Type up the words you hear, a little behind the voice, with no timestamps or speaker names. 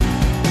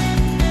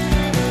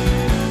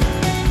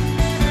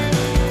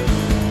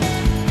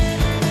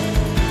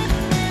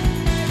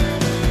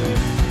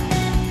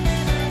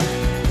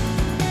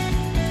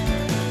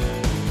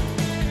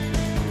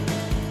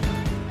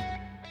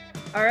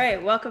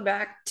welcome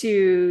back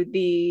to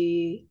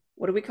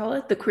what do we call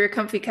it? The queer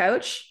comfy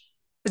couch?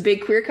 The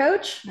big queer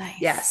couch?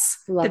 Nice. Yes,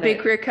 the Love big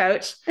it. queer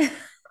couch.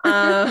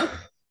 Uh,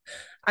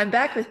 I'm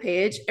back with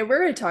Paige, and we're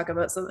going to talk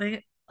about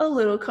something a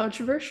little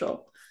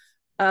controversial.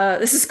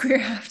 This is Queer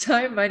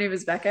Halftime. My name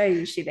is Becca. I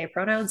use she, they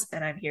pronouns,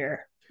 and I'm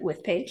here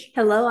with Paige.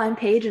 Hello, I'm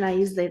Paige and I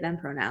use they, them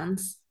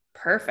pronouns.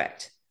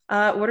 Perfect.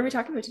 What are we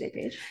talking about today,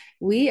 Paige?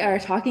 We are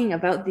talking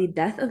about the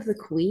death of the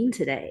Queen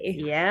today.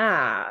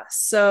 Yeah.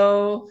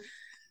 So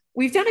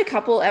we've done a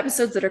couple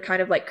episodes that are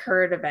kind of like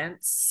current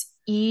events.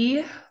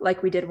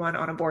 Like we did one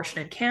on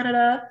abortion in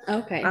Canada,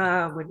 Okay.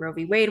 when Roe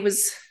v. Wade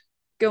was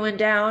going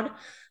down.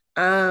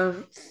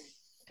 Um,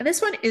 and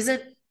this one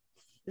isn't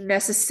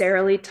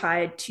necessarily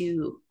tied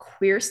to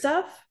queer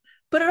stuff,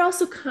 but it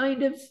also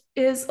kind of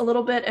is a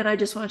little bit, and I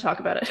just want to talk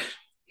about it.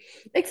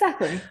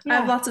 Exactly. I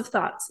have Yeah. lots of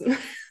thoughts.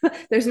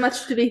 There's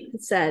much to be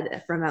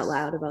said from out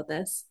loud about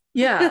this.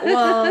 Yeah,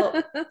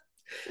 well,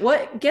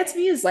 what gets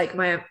me is like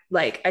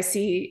I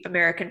see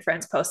American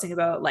friends posting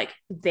about like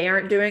they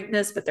aren't doing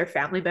this, but their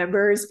family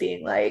members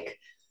being like,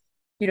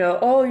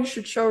 oh, you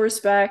should show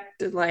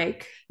respect and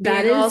like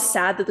That being all is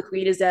sad that the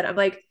queen is dead. I'm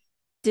like,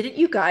 didn't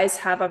you guys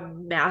have a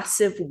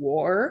massive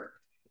war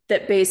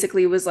that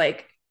basically was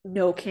like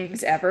no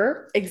kings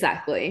ever?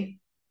 exactly.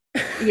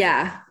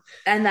 Yeah.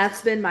 And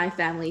that's been my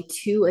family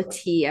to a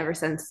T ever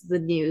since the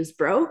news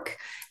broke.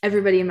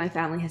 Everybody in my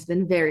family has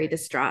been very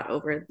distraught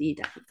over the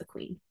death of the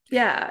Queen.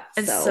 Yeah.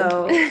 And So,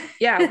 so,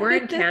 yeah, we're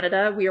in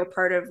Canada. We are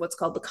part of what's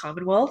called the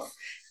Commonwealth,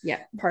 yeah,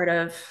 part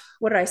of,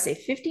 what did I say,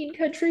 15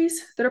 countries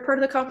that are part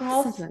of the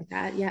Commonwealth. something like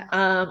that. Yeah.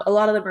 A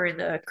lot of them are in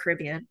the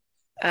Caribbean.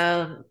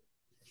 Um,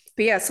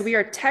 but yeah, so we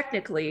are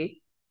technically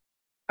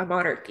a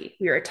monarchy.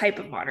 We are a type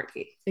of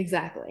monarchy.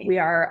 Exactly. We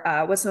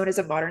are what's known as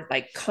a modern,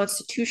 like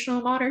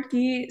constitutional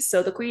monarchy.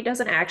 So the queen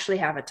doesn't actually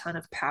have a ton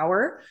of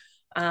power,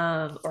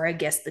 or I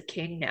guess the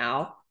king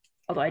now.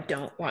 Although I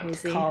don't want to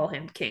Crazy. call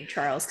him King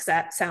Charles because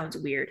that sounds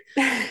weird.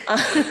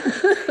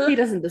 He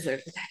doesn't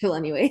deserve the title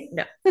anyway.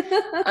 No,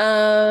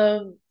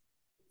 um,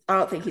 I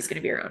don't think he's going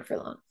to be around for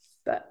long,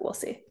 but we'll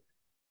see.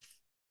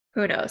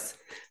 Who knows?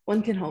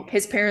 One can hope.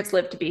 His parents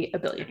lived to be a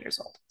billion years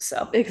old,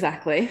 so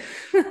Exactly.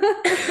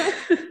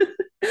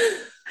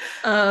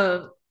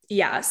 um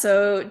yeah,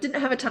 so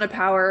didn't have a ton of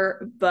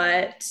power,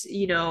 but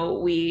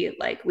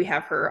we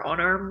have her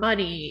on our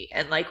money,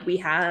 and like we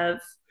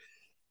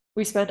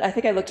spent, I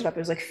think I looked it up, it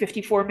was like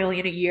 54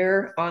 million a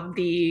year on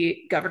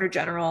the governor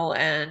general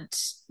and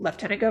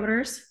lieutenant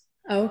governors.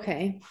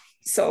 Okay.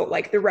 So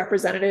like the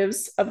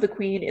representatives of the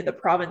queen in the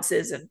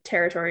provinces and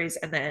territories,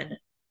 and then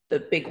the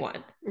big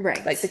one,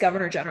 Right. like the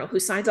governor general who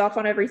signs off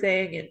on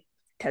everything, and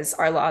because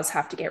our laws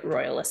have to get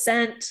royal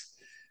assent.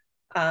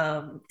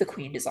 The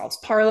queen dissolves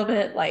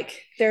parliament.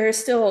 Like there are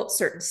still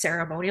certain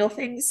ceremonial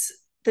things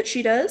that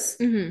she does,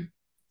 Hmm.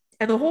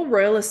 and the whole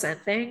royal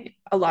assent thing,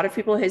 a lot of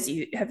people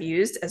have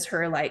used as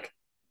her, like,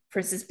 for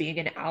instance, being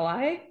an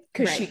ally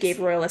because she Right. gave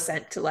royal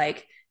assent to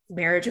like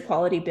marriage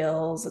equality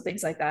bills and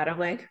things like that. I'm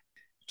like,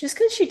 just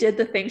because she did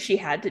the thing she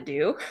had to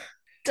do.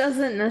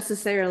 Doesn't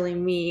necessarily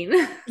mean.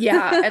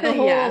 Yeah, and the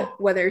Yeah, whole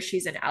whether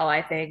she's an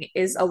ally thing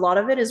is, a lot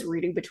of it is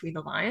reading between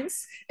the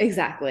lines,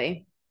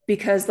 exactly.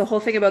 because the whole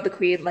thing about the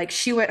queen, like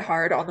she went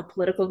hard on the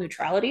political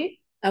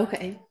neutrality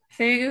Okay.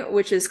 thing,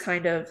 which is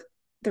kind of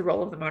the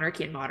role of the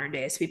monarchy in modern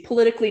days, to be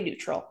politically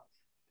neutral,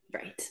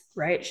 Right.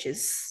 right?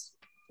 She's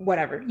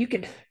whatever. You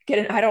can get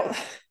it. I don't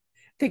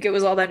think it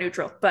was all that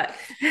neutral, but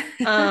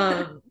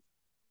um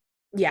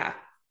yeah.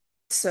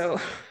 So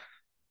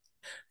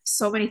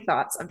so many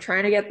thoughts. I'm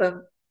trying to get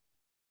them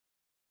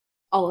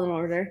All in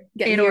order. in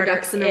Getting your order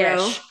ducks in a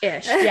row.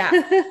 ish. Yeah.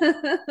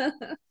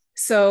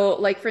 So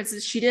like for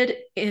instance, she did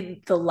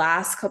in the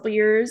last couple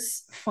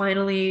years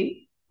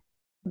finally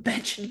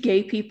mention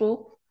gay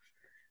people,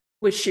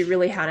 which she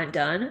really hadn't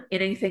done.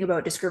 In anything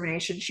about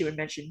discrimination, she would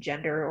mention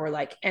gender or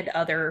like and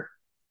other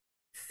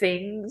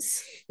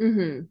things,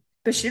 Hmm.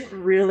 but she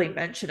didn't really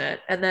mention it.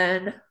 And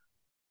then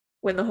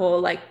when the whole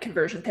like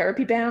conversion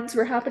therapy bans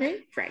were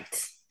happening,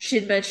 Right. she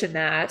had mentioned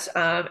that.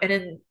 And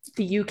in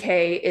the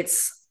UK,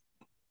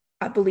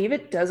 I believe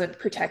it doesn't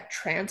protect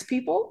trans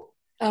people.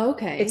 It's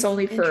Okay.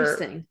 only for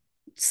Interesting.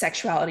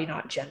 sexuality,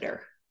 not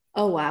gender.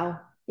 Oh, wow.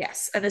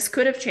 Yes. And this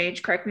could have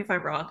changed. Correct me if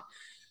I'm wrong.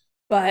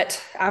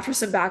 But after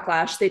some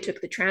backlash, they took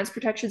the trans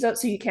protections out.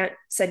 So you can't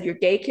send your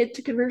gay kid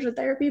to conversion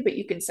therapy, but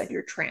you can send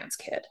your trans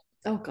kid.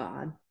 Oh,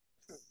 God.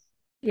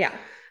 Yeah.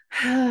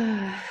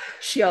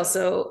 She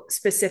also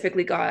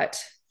specifically got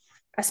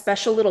a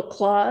special little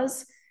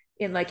clause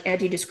in like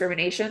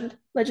anti-discrimination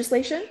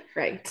legislation,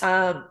 Right.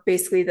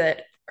 basically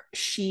that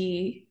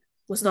she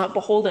was not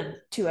beholden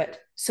to it,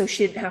 so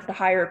she didn't have to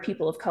hire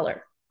people of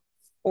color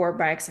or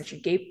by extension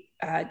gay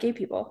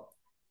people.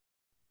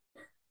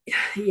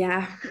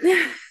 Yeah.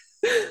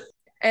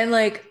 And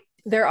like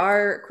there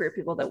are queer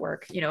people that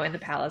work, in the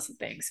palace and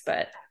things,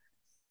 but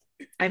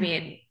I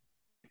mean,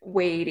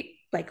 waiting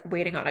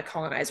on a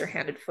colonizer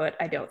hand and foot,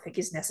 I don't think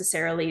is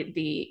necessarily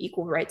the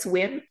equal rights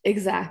win that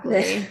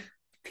Exactly.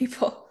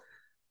 people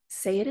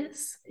say it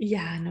is.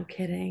 Yeah, no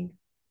kidding.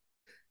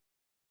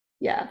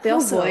 Yeah. They Oh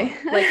boy.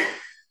 also, like,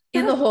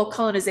 in the whole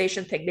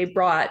colonization thing, they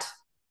brought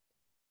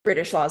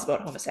British laws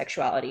about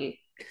homosexuality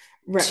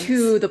Right.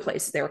 to the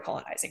places they were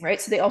colonizing, right?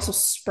 So they also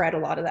spread a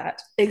lot of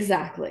that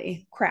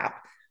Exactly.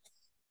 crap.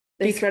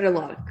 They spread a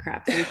lot of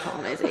crap through A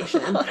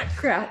colonization. lot of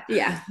crap.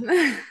 Yeah.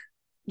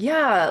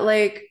 Yeah,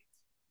 like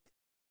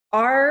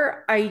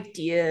our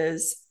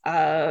ideas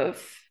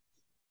of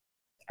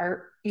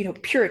our,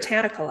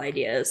 puritanical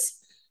ideas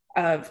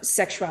of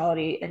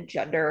sexuality and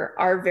gender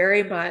are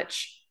very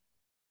much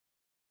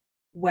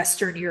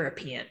Western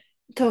European,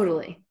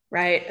 Totally.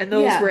 right? And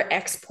those were Yeah.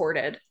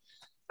 exported,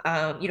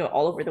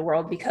 all over the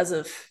world because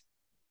of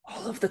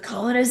all of the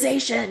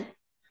colonization.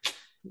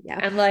 Yep.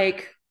 And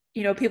like,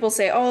 people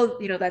say, oh,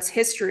 that's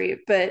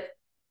history, but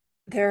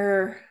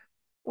there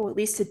are, at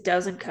least a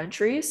dozen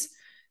countries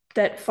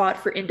that fought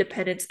for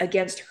independence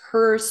against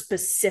her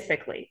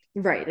specifically.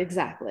 Right.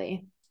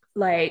 Exactly.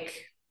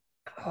 Like,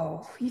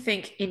 oh, you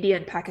think India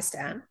and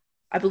Pakistan?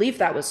 I believe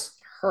that was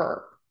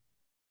her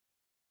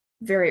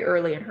very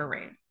early in her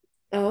reign.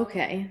 Oh,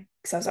 okay.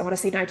 Because I want to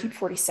say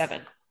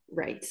 1947.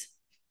 Right.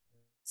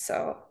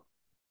 So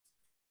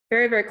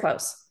very, very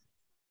close.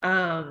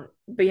 But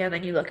yeah,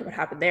 then you look at what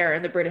happened there,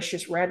 and the British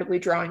just randomly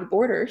drawing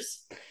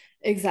borders,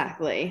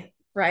 Exactly.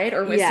 right?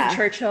 Or Winston Yeah.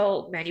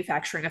 Churchill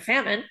manufacturing a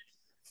famine,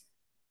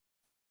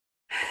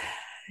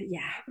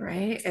 Yeah.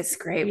 right? It's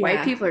great. White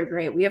Yeah. people are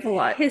great. We have a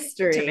lot to make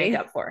History.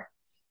 up for.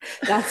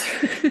 That's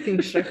for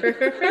fucking sure.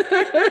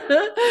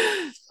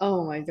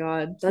 Oh my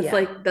God. That's Yeah.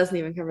 like, doesn't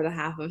even cover the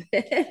half of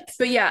it.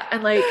 But yeah,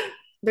 and like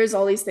there's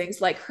all these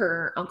things like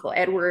her uncle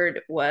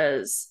Edward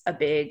was a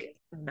big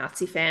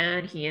Nazi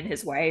fan. He and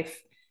his wife,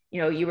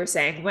 you were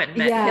saying went and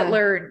met Yeah.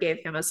 Hitler and gave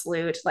him a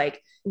salute.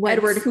 Like Went,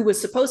 Edward, who was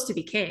supposed to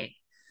be king.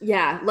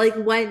 yeah, like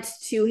went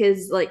to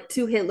his, like,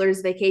 to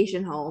Hitler's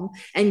vacation home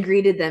and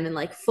greeted them in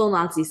like full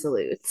Nazi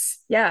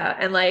salutes. Yeah.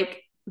 And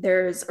like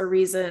there's a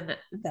reason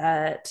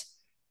that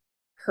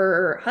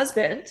her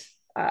husband,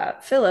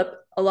 Philip,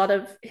 a lot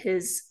of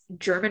his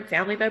German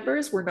family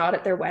members were not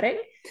at their wedding.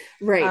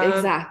 Right,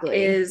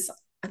 exactly. Is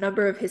a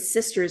number of his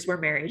sisters were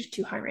married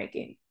to high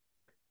ranking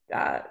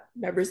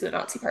members of the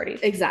Nazi party.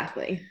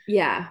 Exactly.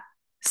 Yeah.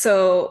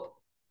 So,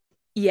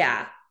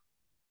 yeah,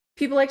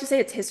 people like to say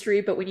it's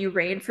history, but when you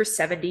reign for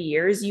 70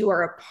 years, you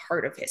are a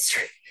part of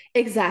history.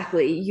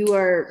 Exactly. You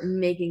are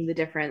making the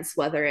difference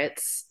whether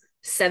it's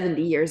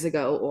 70 years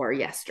ago or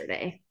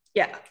yesterday.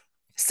 Yeah.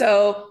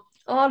 So,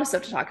 a lot of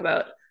stuff to talk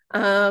about.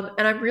 And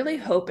I'm really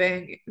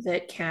hoping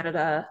that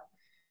Canada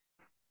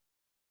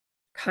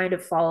kind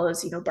of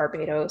follows,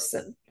 Barbados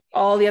and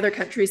all the other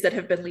countries that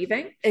have been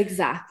leaving.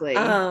 Exactly.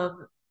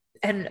 Um,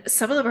 and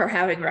some of them are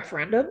having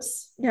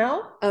referendums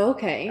now. A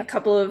Okay.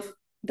 couple of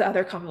the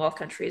other Commonwealth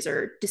countries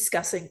are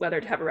discussing whether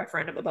to have a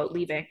referendum about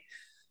leaving.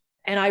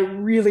 And I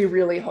really,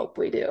 really hope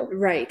we do.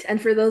 Right.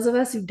 And for those of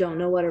us who don't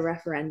know what a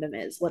referendum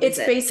is, what is It's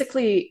it?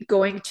 basically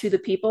going to the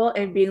people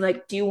and being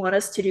like, do you want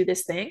us to do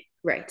this thing?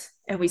 Right.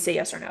 And we say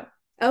yes or no.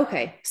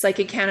 Okay. It's like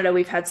in Canada,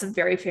 we've had some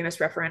very famous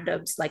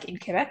referendums, like in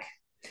Quebec,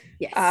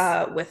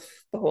 Yes. with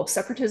the whole Okay.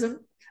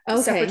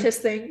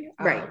 separatist thing,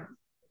 Right.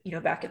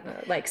 back in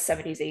the like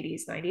 70s,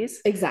 80s, 90s.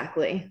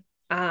 Exactly.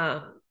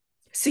 Um,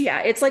 so yeah,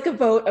 it's like a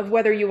vote of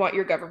whether you want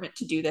your government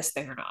to do this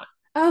thing or not.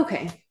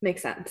 Okay.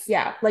 Makes sense.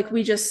 Yeah, like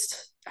we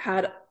just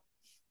had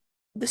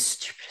the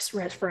stupidest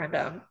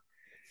referendum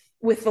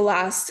with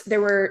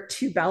there were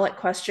two ballot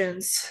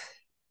questions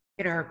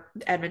in our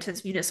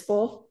Edmonton's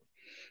municipal,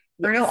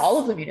 or no, all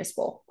Yes. of the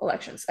municipal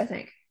elections, I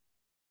think,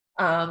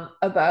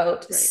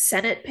 about Right.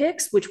 Senate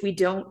picks, which we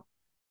don't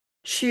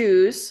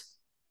choose,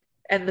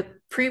 and the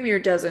premier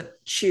doesn't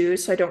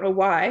choose, so I don't know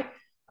why.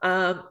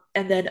 And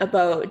then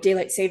about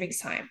daylight savings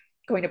time,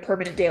 going to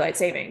permanent daylight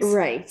savings.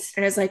 Right.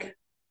 And I was like,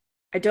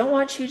 I don't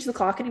want to change the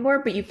clock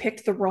anymore, but you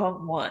picked the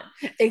wrong one.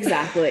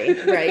 Exactly.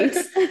 Right.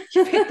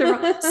 You picked the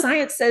wrong.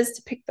 Science says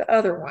to pick the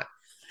other one.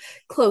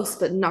 Close,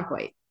 but not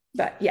quite.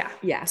 But yeah.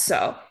 Yeah.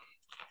 So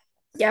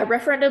yeah,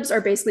 referendums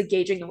are basically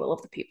gauging the will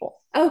of the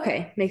people.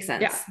 Okay. Makes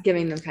sense. Yeah.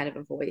 Giving them kind of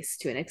a voice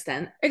to an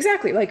extent.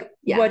 Exactly. Like,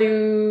 Yeah. what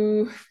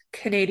do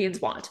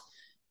Canadians want?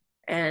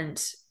 And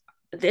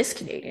this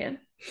Canadian,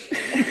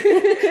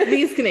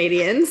 These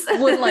Canadians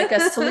would like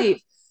us to leave.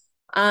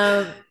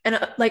 And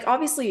like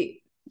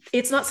obviously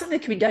it's not something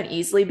that can be done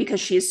easily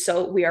because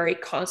we are a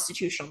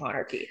constitutional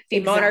monarchy. The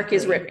monarch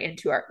is written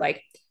into our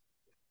like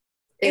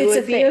it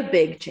would be a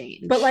big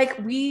change. But like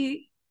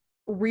we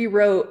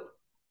rewrote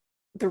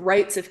the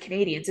rights of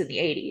Canadians in the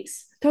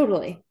 80s.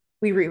 Totally.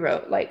 We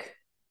rewrote like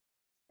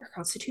our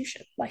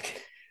constitution.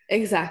 Like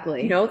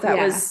exactly. That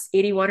was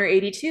 81 or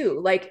 82.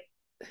 Like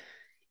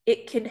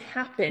it can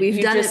happen. We've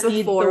you done just it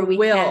before. We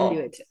will. can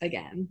do it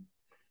again.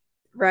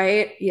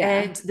 Right.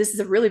 Yeah. And this is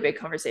a really big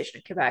conversation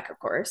in Quebec, of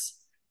course.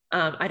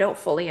 I don't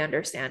fully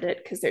understand it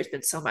because there's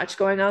been so much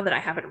going on that I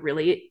haven't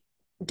really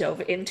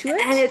dove into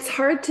it. And it's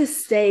hard to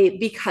stay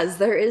because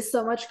there is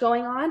so much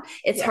going on.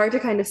 It's hard to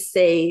kind of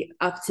stay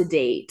up to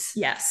date.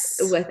 Yes.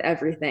 With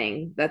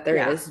everything that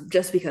there is,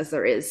 just because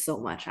there is so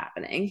much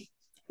happening.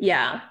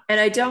 Yeah. And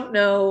I don't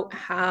know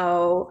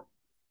how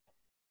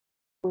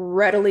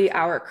readily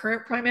our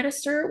current prime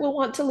minister will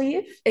want to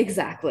leave,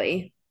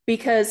 Exactly.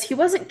 because he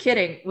wasn't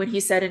kidding when he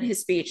said in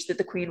his speech that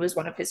the queen was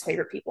one of his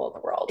favorite people in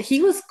the world.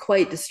 He was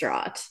quite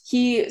distraught.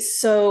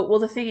 Well,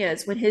 the thing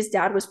is, when his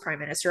dad was prime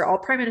minister, all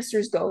prime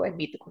ministers go and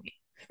meet the queen,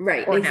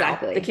 Right, or now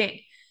the exactly. king.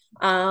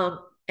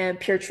 And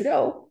Pierre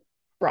Trudeau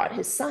brought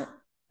his son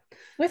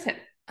with him.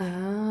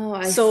 Oh,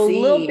 I So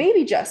little see.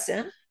 baby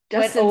Justin went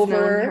Justin's known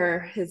over, her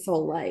his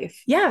whole life.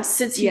 yeah,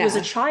 since he was a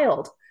Yeah,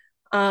 child.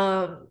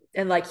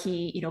 And like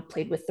he,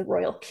 played with the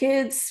royal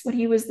kids when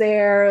he was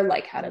there,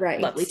 like had a right.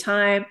 lovely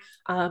time.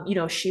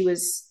 She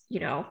was,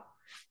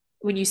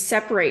 when you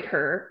separate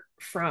her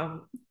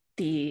from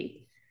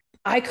the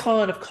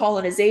icon of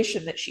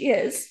colonization that she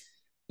is,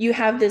 you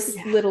have this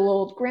Yeah, little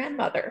old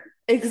grandmother,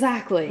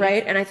 exactly.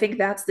 right? And I think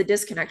that's the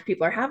disconnect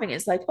people are having,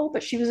 is like, oh,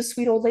 but she was a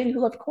sweet old lady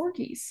who loved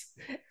corgis,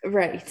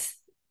 Right.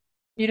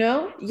 you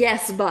know?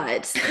 Yes,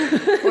 but,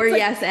 or It's like,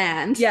 yes,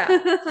 and.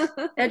 yeah.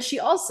 And she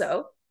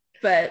also,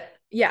 but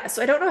yeah,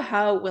 so I don't know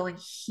how willing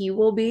he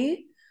will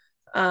be.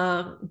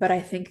 But I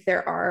think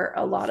there are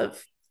a lot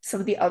of some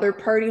of the other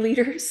party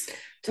leaders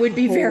would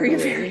be very,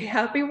 very Totally.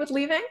 happy with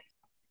leaving.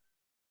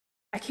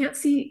 I can't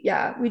see,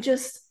 yeah,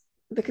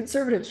 the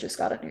conservatives just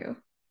got a new.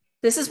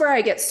 This is where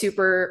I get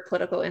super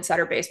political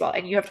insider baseball,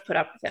 and you have to put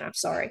up with it. I'm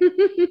sorry.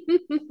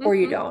 Or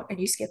you don't, and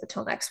you skip it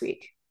till next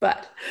week.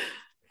 But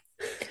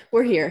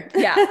We're here.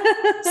 yeah.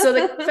 So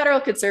the federal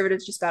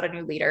conservatives just got a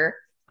new leader,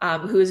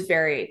 who is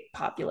very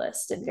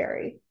populist and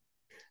very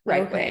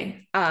right wing.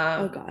 Okay.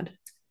 Oh God.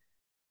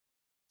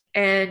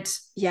 And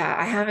yeah,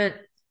 I haven't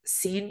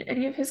seen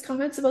any of his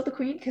comments about the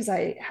Queen because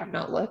I have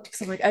not looked,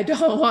 because I'm like, I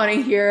don't want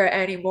to hear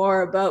any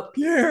more about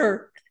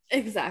Pierre.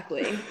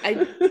 Exactly. I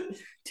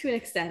to an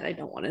extent I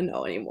don't want to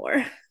know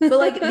anymore. But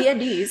like the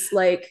NDs,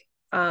 like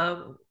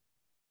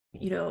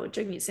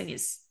Jagmeet Singh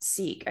is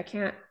Sikh. I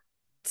can't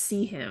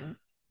see him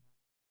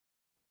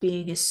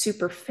being a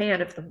super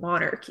fan of the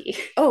monarchy.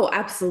 Oh,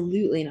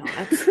 absolutely not.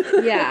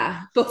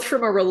 Yeah. Both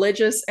from a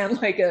religious and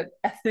like a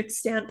ethnic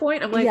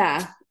standpoint. I'm like,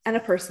 Yeah. And a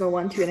personal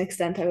one to an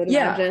extent, I would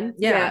yeah, imagine.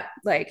 yeah. Yeah.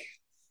 Like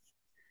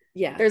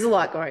Yeah. there's a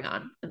lot going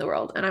on in the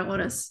world, and I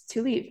want us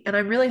to leave. And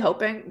I'm really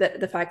hoping that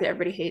the fact that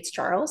everybody hates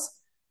Charles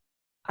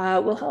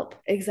will help.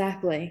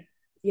 Exactly.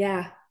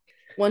 Yeah.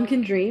 One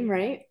can dream,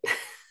 right?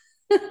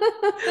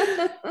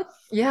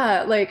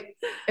 Yeah, like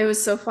it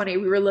was so funny.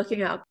 We were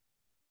looking up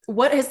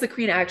what has the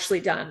Queen actually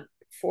done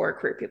for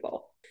queer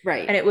people,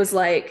 Right. and it was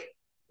like,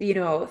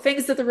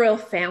 things that the royal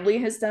family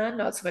has done,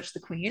 not so much the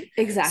Queen.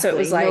 So it was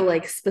Exactly. No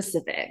like, like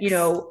specifics.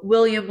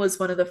 William was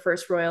one of the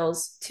first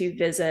royals to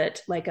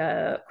visit like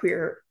a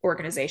queer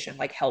organization,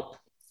 like help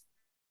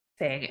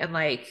thing, and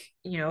like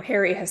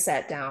Harry has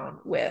sat down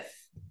with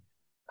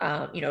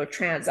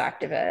trans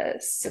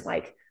activists, and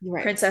like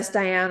Right. Princess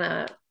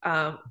Diana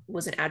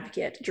was an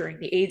advocate during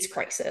the AIDS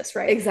crisis,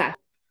 right?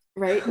 Exactly.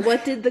 Right.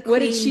 What did the What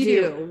did queen she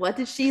do? do? What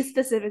did she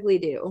specifically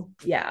do?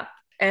 Yeah.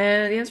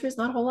 And the answer is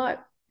not a whole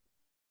lot.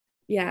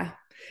 Yeah.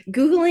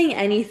 Googling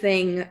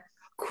anything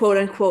quote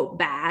unquote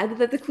bad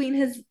that the queen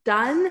has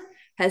done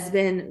has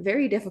been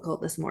very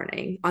difficult this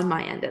morning, on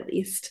my end at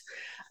least.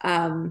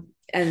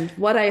 And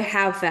what I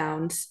have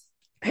found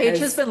Paige has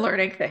has been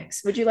learning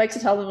things. Would you like to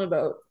tell them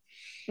about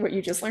what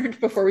you just learned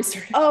before we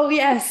started? Oh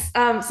yes.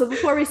 So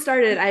before we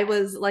started, I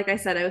was like I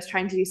said, I was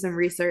trying to do some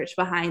research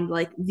behind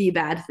like the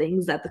bad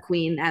things that the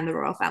Queen and the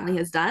royal family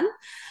has done.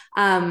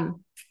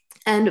 Um,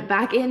 and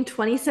back in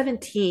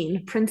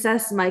 2017,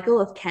 Princess Michael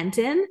of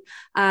Kenton,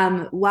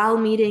 while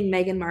meeting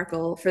Meghan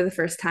Markle for the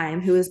first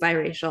time, who is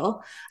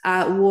biracial,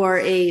 wore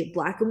a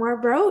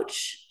blackamoor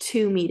brooch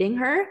to meeting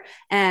her.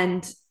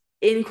 And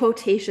in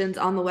quotations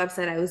on the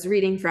website I was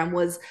reading from,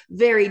 was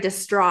very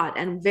distraught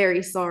and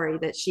very sorry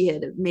that she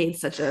had made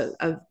such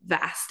a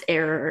vast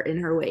error in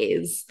her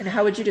ways. And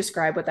how would you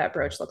describe what that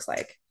brooch looks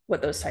like?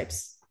 What those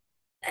types?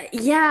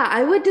 Yeah,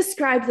 I would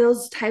describe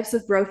those types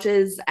of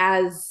brooches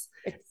as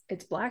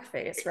It's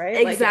blackface,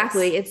 right? Like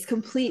exactly. It's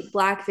complete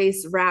blackface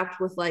wrapped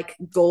with like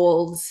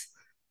gold,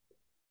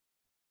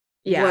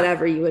 yeah,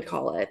 whatever you would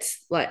call it.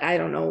 Like I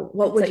don't know,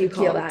 what it's would like you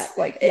call guilt. that?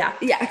 Like yeah,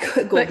 Yeah,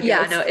 gold but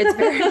yeah, guilt. no, it's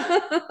very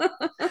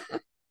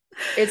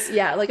it's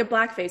yeah, like a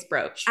blackface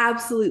brooch.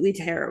 Absolutely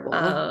terrible.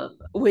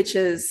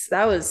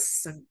 That was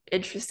some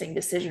interesting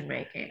decision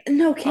making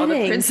No on the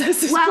kidding.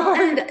 princess's Well,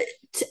 part. and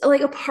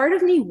like a part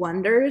of me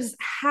wonders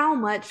how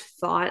much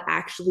thought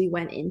actually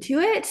went into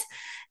it.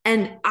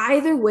 And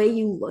either way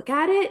you look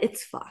at it,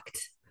 it's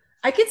fucked.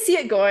 I could see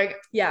it going,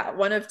 yeah,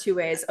 one of two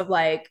ways of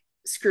like,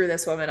 screw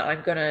this woman.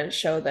 I'm gonna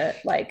show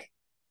that like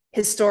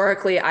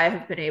historically I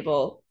have been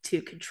able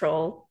to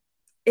control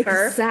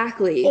her.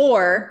 Exactly.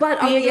 Or But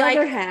on being the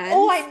other like, hand,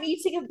 oh, I'm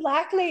meeting a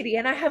black lady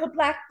and I have a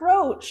black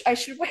brooch. I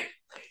should wear.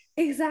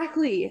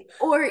 exactly.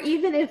 Or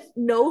even if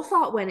no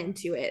thought went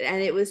into it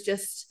and it was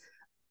just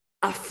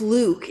a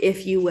fluke,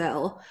 if you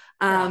will.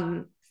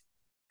 Yeah.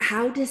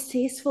 How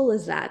distasteful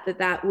is that?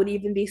 That would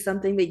even be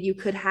something that you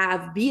could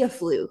have be a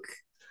fluke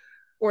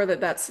Or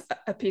that's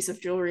a piece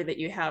of jewelry that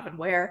you have and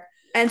wear.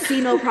 and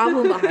see no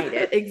problem behind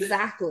it.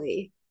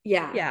 Exactly.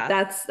 Yeah, Yeah.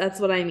 that's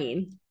what I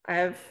mean. I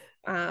have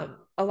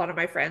a lot of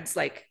my friends,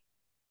 like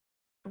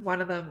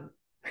one of them,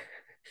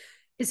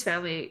 his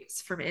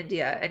family's from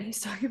India, and he's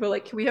talking about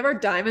like, can we have our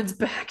diamonds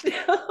back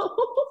now?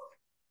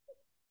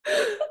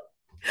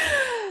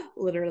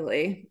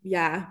 Literally.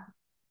 Yeah.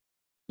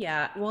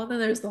 Yeah. Well, and then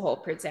there's the whole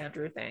Prince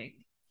Andrew thing,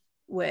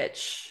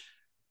 which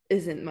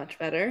Isn't much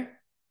better.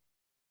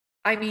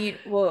 I mean,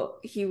 well,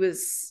 he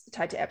was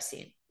tied to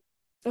Epstein.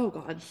 Oh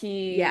God.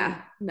 He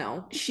Yeah.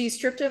 No. she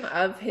stripped him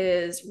of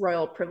his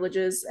royal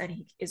privileges and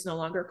he is no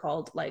longer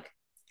called like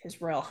his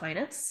royal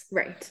highness.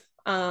 Right.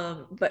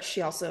 But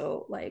she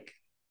also like,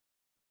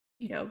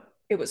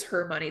 it was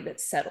her money that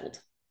settled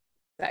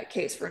that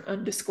case for an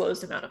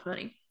undisclosed amount of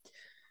money.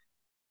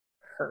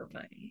 Her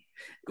money.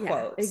 Yeah,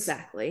 Quotes.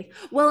 exactly.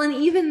 Well, and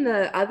even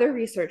the other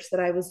research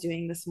that I was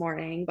doing this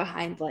morning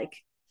behind like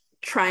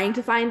trying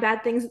to find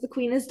bad things that the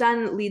queen has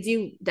done leads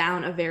you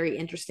down a very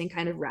interesting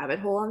kind of rabbit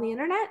hole on the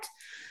internet.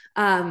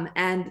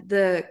 And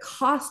the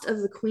cost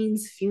of the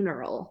queen's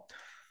funeral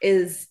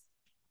is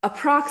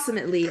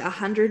approximately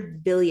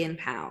 100 billion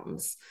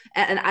pounds.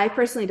 And I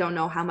personally don't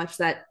know how much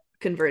that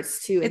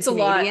converts to in It's a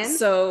lot. Canadian,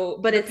 So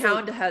but the it's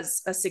pound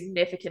has a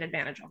significant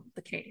advantage on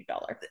the Canadian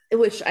dollar.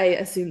 which I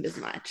assumed as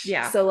much.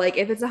 Yeah. So like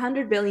if it's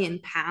 100 billion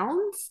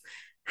pounds,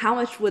 how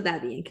much would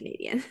that be in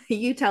Canadian?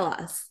 You tell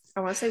us. I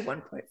want to say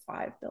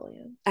 1.5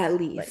 billion. At Like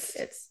least.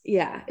 it's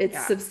It's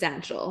yeah.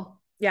 substantial.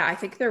 Yeah, I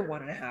think they're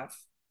 1.5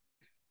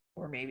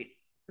 or maybe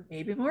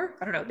more.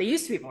 I don't know. They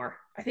used to be more.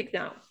 I think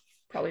now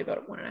probably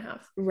about 1.5.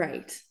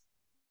 Right.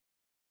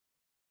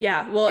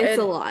 Yeah, well, It's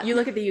a and lot. you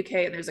look at the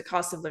UK and there's a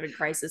cost of living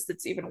crisis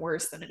that's even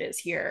worse than it is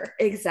here.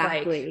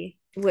 Exactly.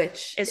 Like,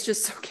 Which it's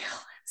just so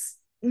callous.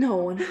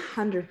 no,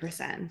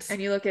 100%.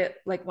 And you look at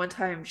like one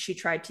time she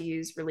tried to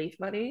use relief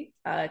money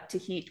to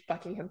heat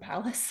Buckingham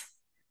Palace.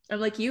 I'm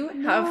like, No. you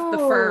have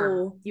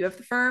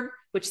the firm,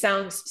 which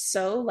sounds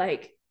so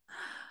like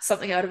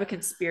something out of a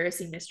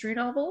conspiracy mystery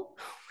novel,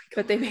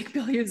 but they make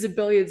billions and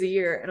billions a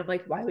year. And I'm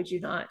like, why would you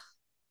not?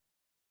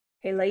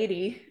 Hey,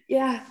 lady.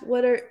 Yeah,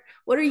 what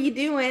are you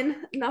doing?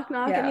 Knock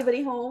knock, Yeah.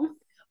 anybody home?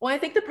 Well, I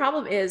think the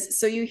problem is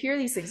so you hear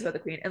these things about the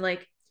queen and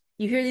like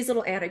you hear these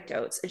little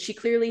anecdotes, and she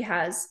clearly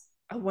has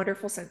a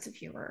wonderful sense of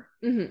humor.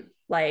 Mm-hmm.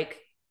 Like,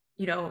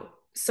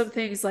 some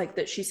things like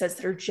that she says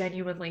that are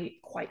genuinely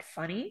quite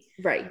funny,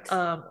 Right.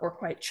 or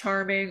quite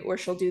charming, or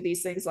she'll do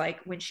these things like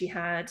when she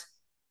had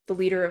the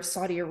leader of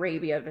Saudi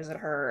Arabia visit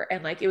her,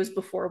 and like it was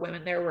before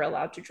women there were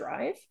allowed to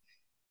drive.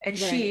 And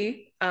Right.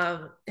 she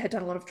had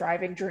done a lot of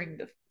driving during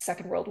the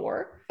Second World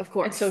War. Of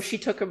course. And so she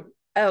took him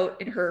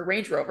out in her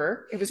Range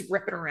Rover. It was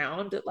ripping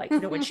around at like,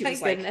 when she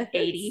was like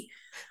 80,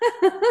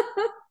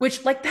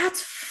 which like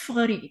that's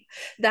funny.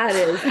 That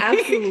is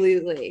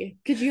absolutely.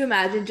 Could you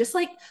imagine just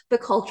like the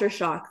culture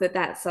shock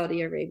that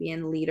Saudi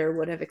Arabian leader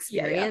would have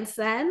experienced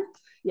then?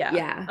 Yeah.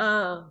 Yeah.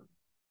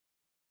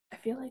 I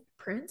feel like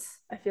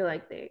I feel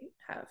like they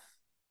have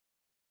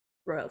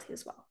royalty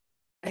as well.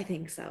 I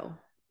think so,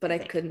 but I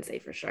couldn't say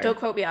for sure. Don't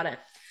quote me on it.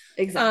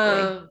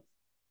 Exactly.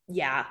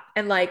 Yeah.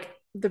 And like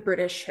the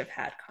British have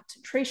had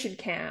concentration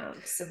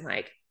camps and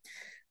like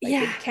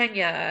in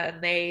Kenya,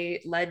 and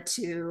they led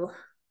to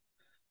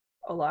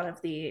a lot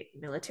of the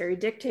military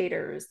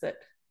dictators that,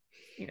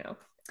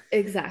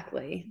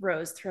 exactly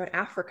rose throughout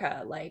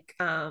Africa. Like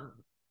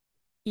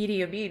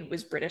Idi Amin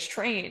was British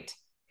trained.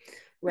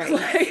 Right.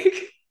 Like,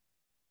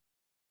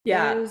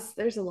 yeah.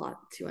 There's a lot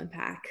to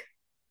unpack.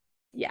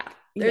 Yeah.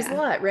 There's a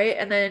lot, right?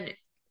 And then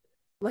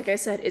like I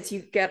said, it's you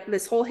get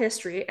this whole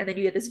history, and then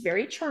you get this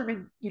very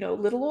charming,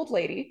 little old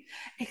lady.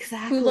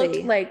 Exactly. Who looked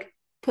like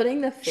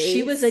putting the face.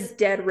 She was a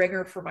dead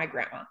ringer for my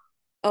grandma.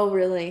 Oh,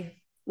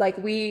 really? Like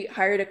we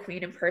hired a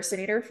queen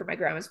impersonator for my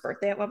grandma's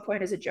birthday at one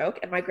point as a joke,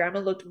 and my grandma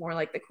looked more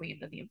like the queen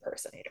than the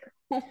impersonator.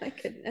 Oh my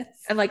goodness.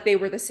 And like they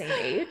were the same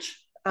age.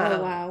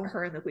 Oh wow.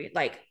 Her and the queen.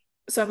 Like,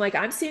 so I'm like,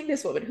 I'm seeing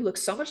this woman who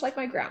looks so much like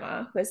my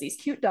grandma, who has these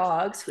cute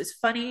dogs, who is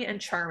funny and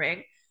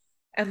charming.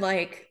 And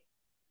like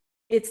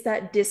it's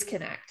that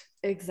disconnect.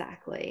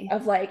 Exactly.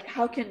 Of like,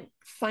 how can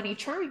funny,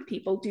 charming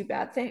people do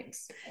bad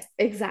things?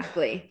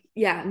 Exactly.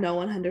 Yeah, no,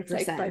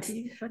 100%.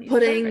 Like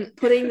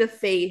putting the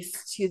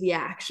face to the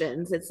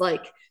actions. It's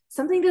like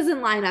something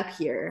doesn't line up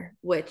here,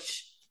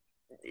 which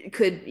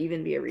could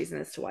even be a reason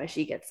as to why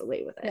she gets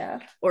away with it. Yeah.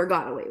 Or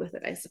got away with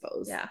it, I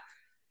suppose. Yeah.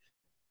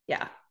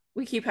 Yeah.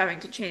 We keep having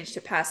to change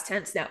to past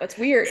tense now. It's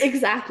weird.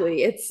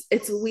 Exactly.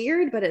 It's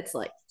weird, but it's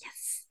like,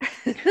 yes.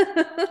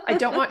 I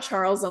don't want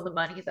Charles on the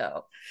money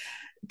though.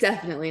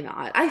 Definitely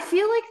not. I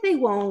feel like they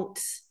won't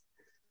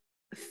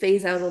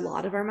phase out a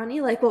lot of our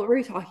money, like what we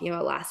were talking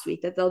about last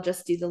week, that they'll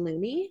just do the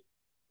loonie.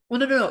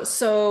 Well, no.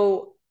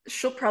 So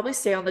she'll probably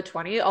stay on the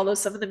 20, although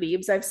some of the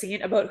memes I've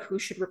seen about who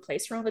should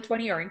replace her on the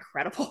 20 are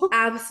incredible.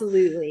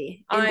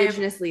 Absolutely.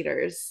 Indigenous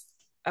leaders.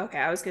 Okay,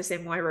 I was gonna say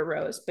Moira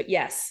Rose, but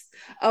yes.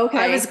 Okay.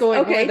 I was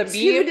going more the meme.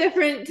 Two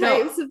different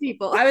types of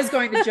people. I was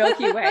going the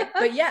jokey way,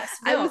 but yes.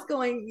 I was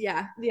going,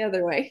 the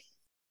other way.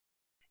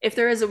 If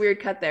there is a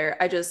weird cut there,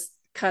 I just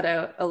cut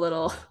out a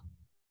little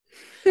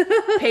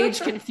page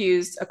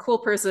confused a cool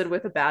person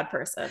with a bad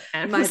person,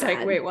 and I was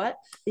like, wait, what?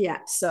 Yeah,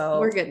 so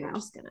we're good now.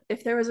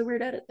 If there was a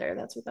weird edit there,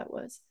 that's what that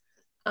was.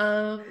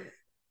 Um,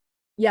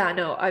 yeah,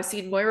 no, I've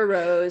seen Moira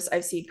Rose,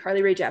 I've seen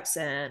Carly Rae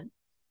Jepsen.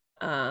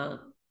 Yeah,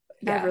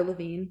 Avril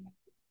Lavigne.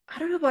 I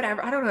don't know about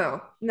ever. I don't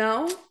know.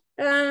 No?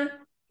 Uh,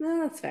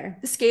 No, that's fair.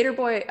 the Skater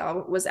Boy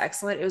was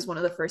excellent. It was one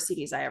of the first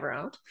CDs I ever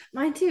owned.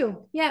 Mine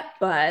too. Yeah.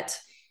 But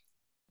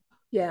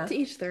yeah, To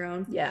each their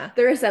own. yeah.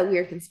 There is that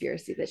weird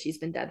conspiracy that she's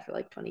been dead for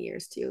like 20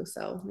 years too.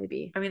 So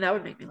maybe, I mean, that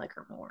would make me like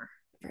her more.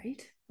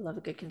 right? I love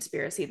a good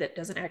conspiracy that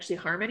doesn't actually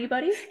harm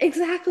anybody,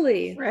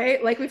 Exactly.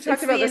 right? Like we've talked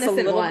It's about the this a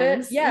innocent little bit.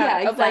 ones. Yeah,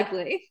 Yeah, of like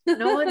exactly.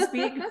 no one's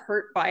being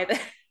hurt by this.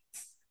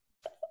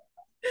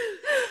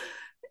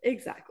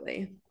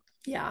 Exactly.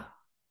 Yeah.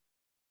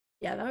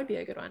 Yeah, that would be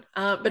a good one.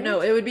 But no,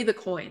 Right? it would be the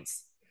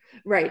coins.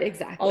 Right,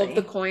 All of the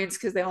exactly. coins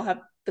because they all have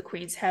the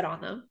queen's head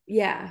on them.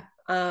 Yeah.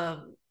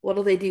 Um,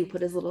 What'll they do?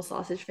 Put his little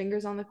sausage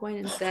fingers on the coin oh my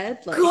instead?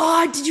 Like,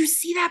 God, did you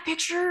see that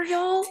picture,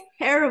 y'all?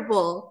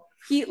 terrible.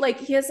 He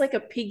has like a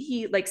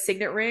piggy like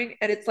signet ring,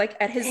 and it's like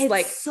at his It's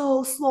like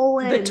so the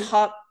swollen.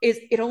 top is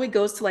it only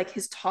goes to like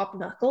his top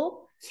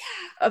knuckle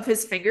of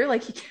his finger.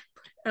 Like he can't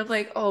put it. I'm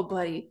like, oh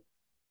buddy,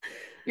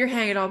 you're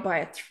hanging on by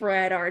a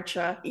thread, aren't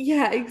you?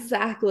 Yeah,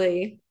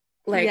 exactly.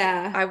 Like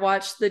Yeah. I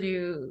watched the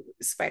new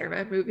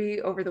Spider-Man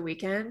movie over the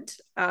weekend.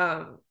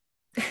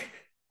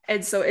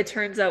 And so it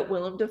turns out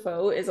Willem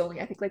Dafoe is only,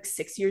 I think, like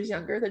 6 years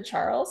younger than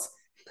Charles.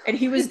 And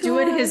he Oh my was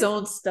doing his God.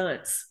 own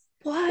stunts.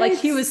 Like What?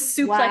 he was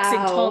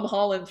suplexing Tom Wow.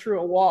 Holland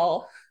through a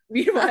wall.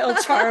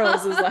 Meanwhile,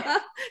 Charles is like,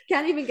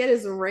 Can't even get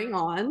his ring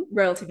on.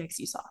 royalty makes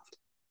you soft.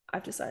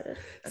 I've decided.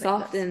 I think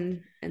Soft that's,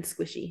 and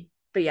squishy.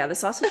 but yeah, the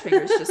sausage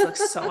fingers just look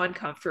so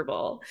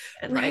uncomfortable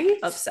and like Right?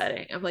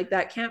 upsetting. I'm like,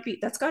 that can't be,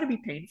 that's got to be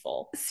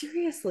painful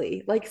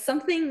Seriously. Like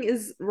something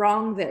is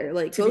wrong there.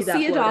 Like to go be that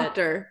see a bloated.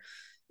 doctor.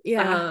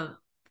 Yeah. Um,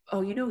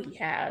 oh, he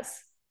has.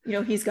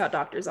 He's got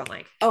doctors on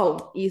like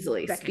Oh,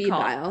 easily. beck and Speed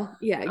call. dial.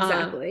 Yeah, Um,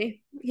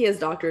 exactly. He has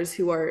doctors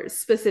who are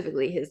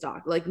specifically his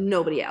doc, like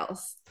nobody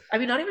else, I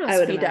mean, not even on I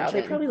would speed dial.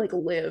 They probably imagine.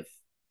 like live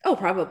Oh,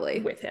 probably.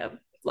 with him,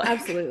 like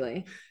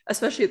Absolutely.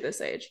 especially at this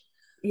age.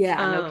 Yeah,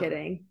 no Um,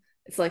 kidding.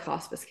 It's like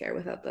hospice care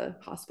without the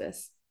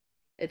hospice.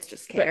 It's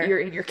just but you're care.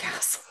 in your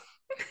castle.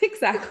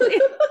 Exactly.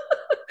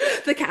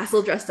 The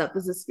castle dressed up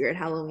as a spirit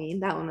Halloween.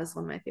 That one was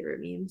one of my favorite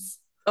memes.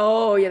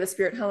 Oh yeah, the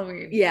Spirit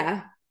Halloween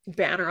Yeah.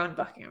 banner on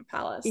Buckingham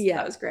Palace. That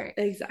Yeah, was great.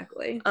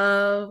 exactly.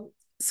 So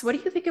what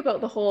do you think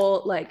about the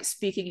whole like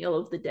speaking ill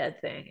of the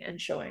dead thing and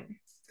showing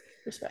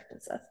respect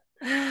and stuff?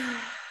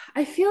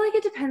 I feel like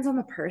it depends on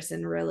the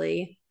person,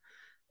 really.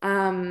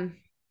 Um,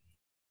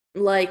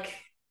 like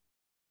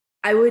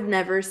I would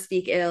never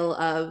speak ill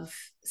of,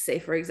 say,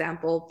 for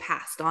example,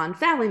 passed on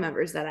family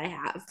members that I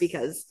have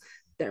because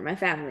they're my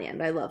family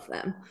and I love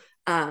them.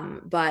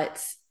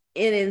 But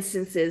in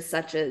instances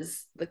such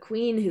as the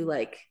Queen, who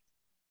like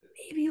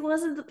maybe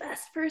wasn't the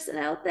best person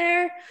out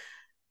there,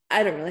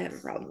 I don't really have a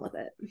problem with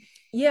it.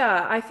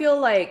 Yeah, I feel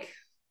like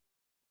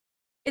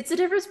it's a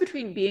difference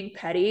between being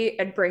petty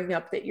and bringing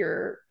up that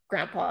your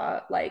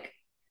grandpa like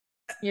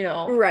you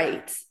know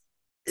Right.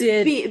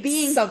 did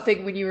Being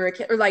something when you were a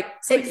kid or like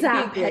something being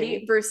petty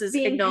exactly versus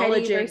being petty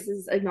acknowledging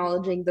versus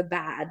acknowledging the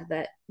bad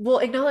that well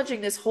acknowledging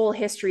this whole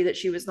history that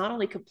she was not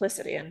only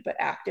complicit in but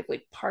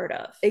actively part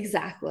of,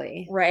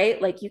 exactly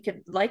right? Like you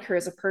can like her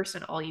as a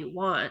person all you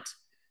want,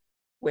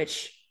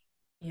 which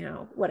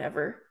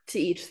whatever, to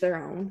each their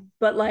own.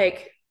 but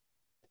like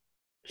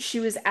she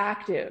was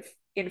active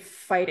in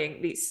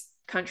fighting these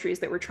countries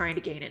that were trying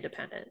to gain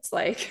independence.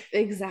 Like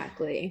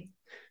Exactly.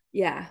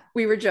 Yeah.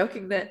 we were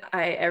joking that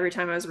I every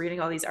time I was reading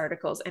all these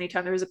articles,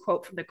 anytime there was a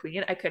quote from the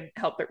Queen, I couldn't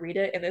help but read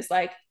it in this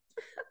like,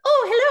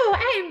 "Oh, hello,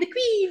 I am the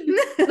Queen."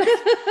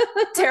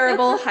 Like,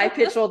 terrible high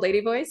pitched old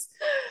lady voice.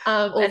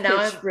 Old And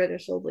now pitch I'm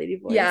British old lady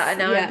voice. yeah, and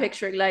now I'm Yeah.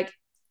 picturing like,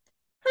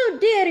 "How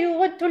dare you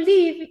want to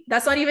leave?"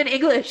 That's not even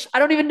English. I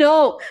don't even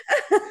know.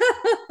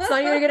 It's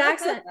not even a good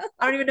accent.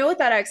 I don't even know what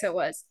that accent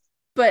was,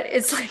 but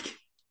it's like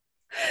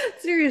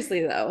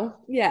Seriously though.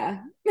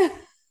 Yeah.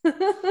 Philip,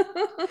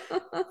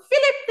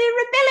 they're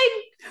rebelling.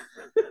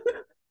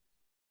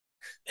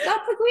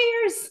 Stop the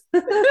queers.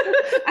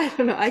 I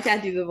don't know. I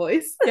can't do the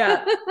voice.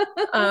 Yeah.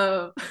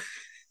 Um,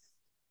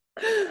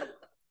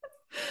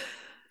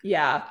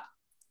 yeah.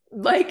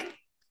 Like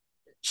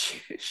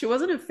she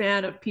wasn't a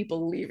fan of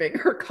people leaving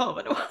her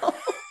Commonwealth.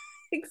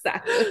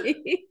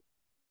 Exactly.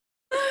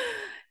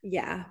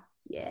 Yeah.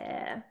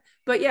 Yeah.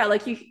 But yeah,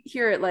 like you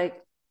hear it like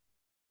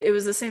it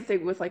was the same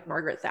thing with like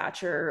Margaret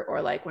Thatcher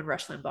or like when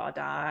Rush Limbaugh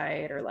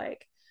died or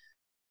like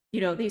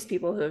these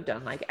people who have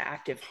done like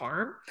active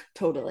harm.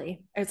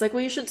 Totally. And it's like,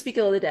 well, you shouldn't speak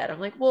ill of the dead. I'm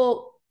like,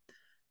 well,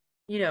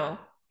 you know,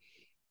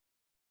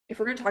 if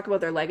we're going to talk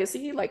about their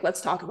legacy, like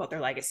let's talk about their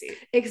legacy,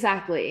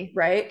 Exactly.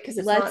 right? Because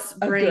it's Let's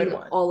not a bring good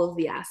one. all of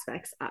the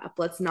aspects up.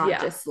 Let's not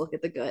Yeah. just look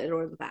at the good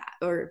or the bad.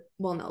 Or,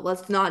 well, no,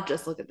 let's not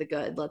just look at the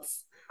good.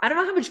 Let's. I don't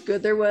know how much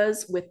good there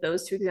was with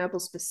those two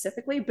examples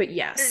specifically, but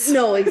yes.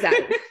 No,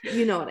 exactly.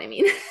 You know what I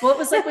mean. Well, it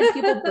was like when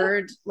people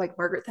burned like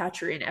Margaret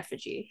Thatcher in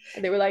effigy,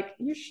 and they were like,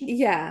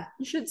 Yeah.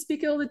 you should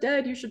speak ill of the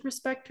dead, you should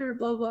respect her,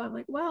 blah blah. I'm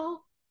like,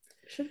 well,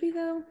 Should we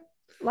though?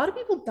 a lot of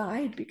people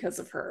died because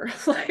of her.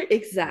 Like,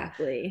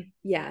 Exactly.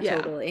 Yeah, yeah.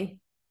 totally.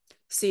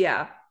 So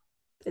yeah,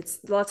 it's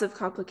lots of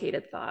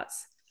complicated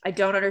thoughts. I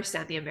don't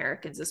understand the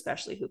Americans,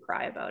 especially who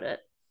cry about it.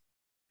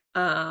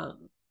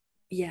 Um,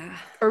 Yeah.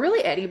 or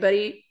really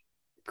anybody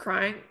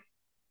crying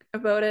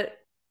about it.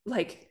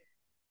 Like,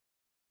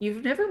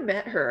 you've never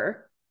met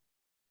her.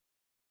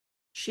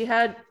 She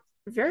had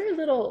very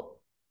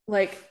little,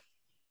 like,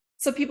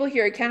 some people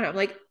here in Canada, I'm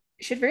like,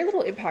 she had very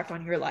little impact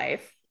on your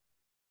life.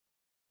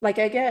 Like,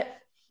 I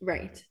get,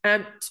 Right.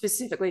 I'm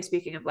specifically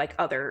speaking of like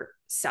other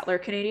settler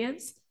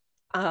Canadians.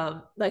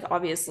 Like,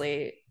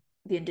 obviously,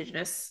 the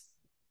Indigenous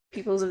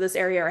peoples of this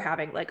area are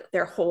having like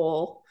their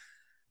whole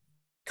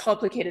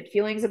complicated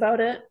feelings about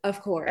it. Of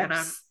And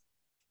I'm course.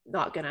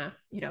 not gonna,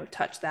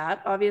 touch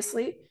that,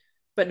 obviously.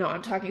 But no,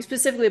 I'm talking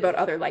specifically about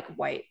other like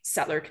white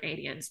settler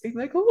Canadians being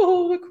like,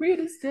 oh, the queen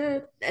is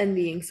dead. And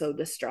being so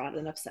distraught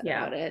and upset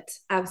Yeah. about it.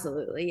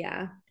 Absolutely.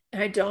 Yeah.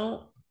 And I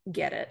don't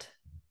get it.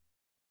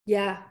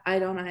 Yeah. I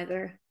don't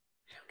either.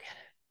 I don't get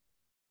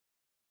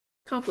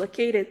it.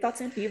 Complicated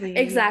thoughts and feelings.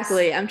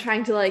 Exactly. I'm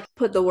trying to like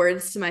put the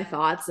words to my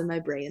thoughts and my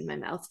brain and my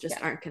mouth just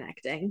Yeah. aren't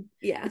connecting.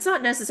 Yeah. It's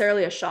not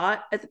necessarily a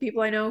shot at the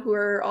people I know who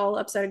are all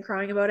upset and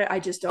crying about it. I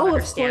just don't Oh, of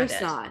understand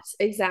course it. not.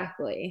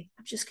 Exactly.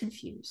 I'm just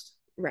confused.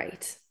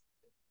 Right.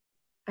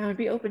 I would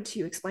be open to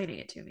you explaining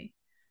it to me.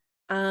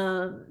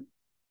 Um,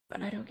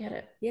 but I don't get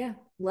it. Yeah.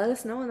 Let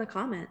us know in the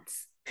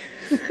comments.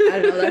 I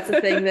don't know. That's a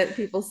thing that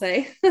people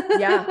say.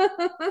 Yeah,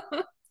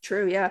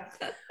 true. Yeah.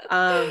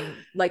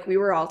 Like we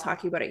were all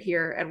talking about it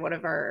here, and one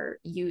of our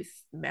youth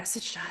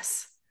messaged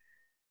us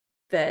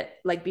that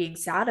like being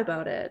sad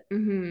about it.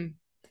 Mm-hmm.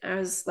 I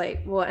was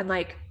like, well, and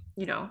like,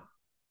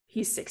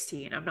 he's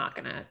 16. I'm not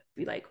gonna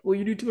be like, well,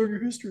 you need to learn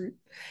your history.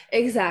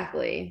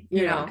 Exactly. You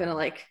You're not know, gonna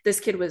like, this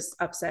kid was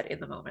upset in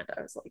the moment.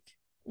 I was like,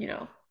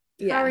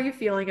 how are yeah. you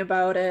feeling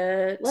about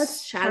it?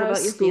 Let's chat How's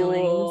about your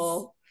feelings.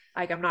 school?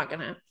 Like, I'm not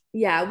gonna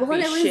Yeah, well,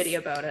 and be it shitty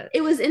was about it.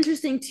 it was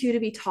interesting too to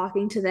be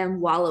talking to them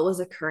while it was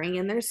occurring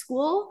in their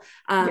school,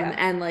 Yeah.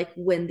 and like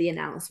when the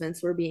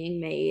announcements were being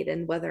made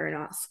and whether or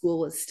not school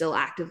was still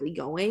actively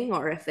going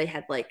or if they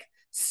had like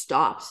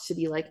stopped to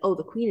be like, oh,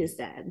 the queen is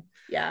dead.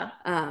 Yeah.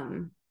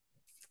 Um,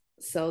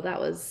 so that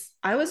was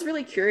I was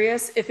really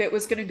curious if it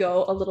was going to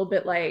go a little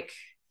bit like,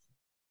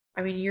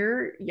 I mean,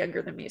 you're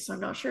younger than me, so I'm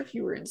not sure if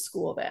you were in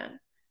school then.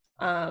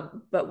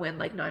 But when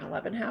like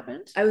 9/11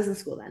 happened, I was in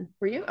school then.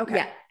 were you? Okay.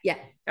 Yeah, yeah,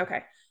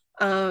 Okay.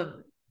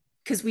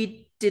 Because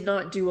we did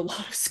not do a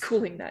lot of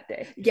schooling that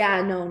day.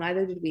 yeah. No,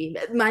 neither did we.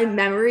 My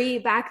memory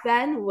back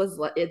then was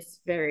it's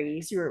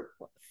very. So you were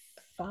what,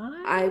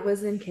 I 5?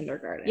 was in Yeah,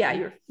 kindergarten.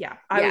 you were, yeah.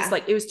 I was Yeah,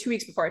 like, it was 2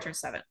 weeks before I turned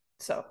 7.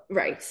 So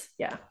right.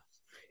 yeah.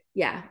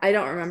 Yeah, I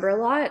don't remember a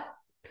lot.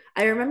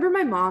 I remember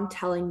my mom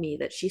telling me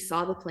that she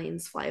saw the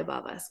planes fly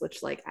above us,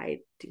 which like I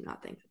do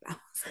not think that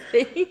was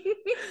a thing.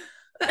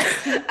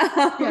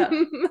 Yeah.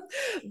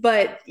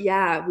 But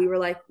yeah, we were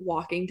like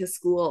walking to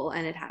school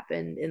and it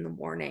happened in the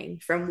morning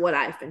from what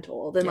I've been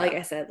told. And like Yeah.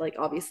 I said, like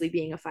obviously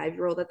being a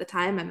 5-year-old at the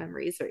time, my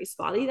memory is very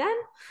spotty then.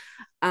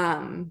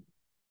 Um,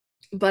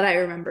 but I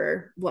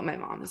remember what my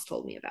mom has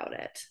told me about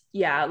it.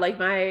 Yeah, like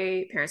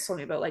my parents told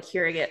me about like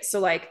hearing it. So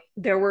like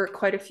there were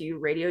quite a few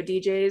radio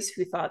DJs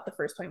who thought the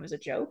first plane was a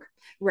joke.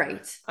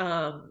 Right.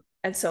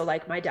 And so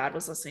like my dad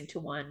was listening to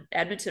one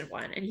Edmonton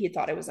one, and he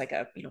thought it was like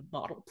a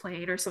model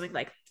plane or something,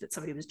 like that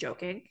somebody was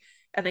joking.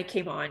 And they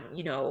came on,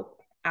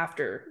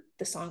 after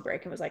the song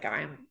break and was like,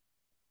 I'm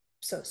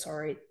so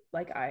sorry.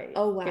 Like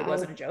Oh it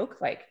wasn't wow. a joke.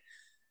 Like,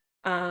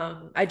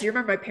 I do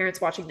remember my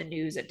parents watching the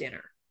news at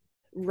dinner,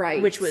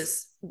 Right. which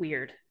was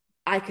weird.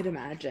 I could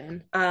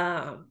imagine.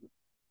 Um,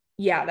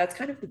 yeah, that's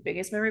kind of the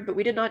biggest memory, but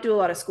we did not do a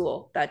lot of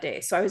school that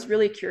day. So I was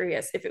really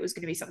curious if it was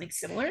going to be something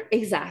similar,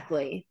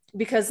 Exactly.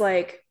 because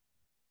like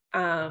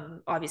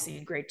obviously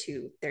in grade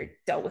 2 they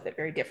dealt with it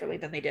very differently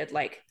than they did,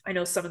 like I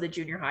know some of the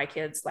junior high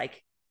kids,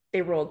 like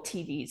they rolled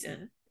TVs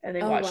in and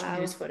they Oh watched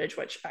news wow. footage,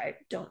 which I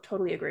don't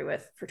totally agree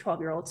with for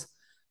 12-year-olds.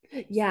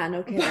 Yeah,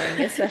 no kidding.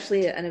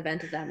 Especially an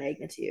event of that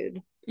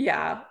magnitude.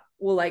 Yeah,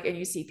 well, like, and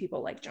you see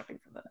people like jumping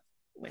from the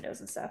windows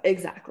and stuff.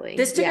 Exactly.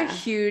 This took a Yeah,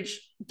 huge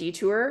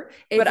detour,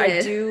 it but I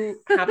did. do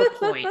have a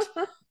point.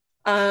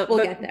 We'll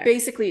get But there.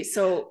 basically,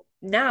 so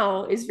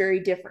now is very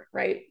different,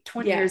 right?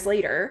 20 Yeah. years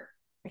later,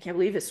 I can't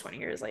believe it's 20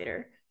 years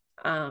later.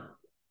 Um,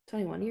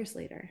 21 years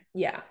later.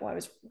 yeah, well, I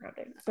was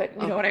rounding, but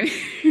you know what Okay.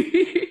 I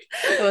mean.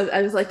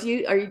 I was like, do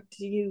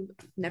you,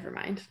 never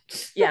mind.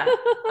 Yeah.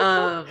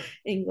 Um,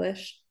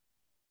 English.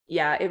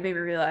 yeah, it made me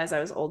realize I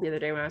was old the other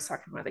day when I was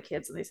talking to one of the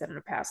kids, and they said in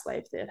a past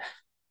life they had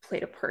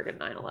played a part in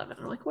 9/11.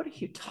 I'm like, what are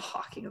you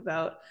talking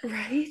about?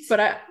 Right. But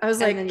I was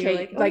And like, then you're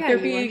like, okay, oh like yeah, they're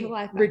you weren't being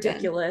alive back then.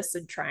 ridiculous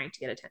and trying to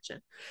get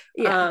attention.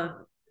 Yeah.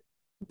 Um,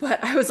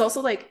 but I was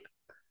also like,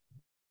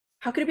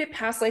 how could it be a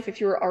past life if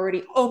you were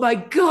already, oh my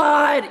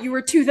God, you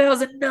were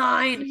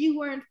 2009? You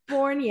weren't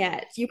born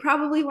yet. You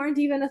probably weren't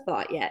even a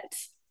thought yet.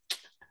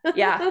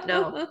 Yeah,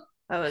 no,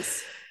 I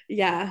was,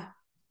 Yeah,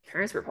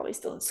 parents were probably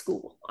still in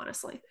school,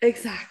 honestly.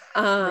 exactly.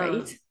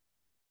 Um, Right.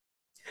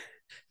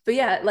 but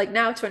yeah, like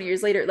now, 20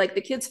 years later, like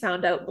the kids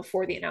found out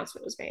before the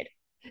announcement was made.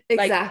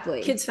 Exactly.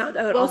 Like kids found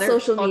out Well,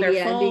 social on their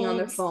media and being on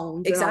their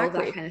phones. phones and all of that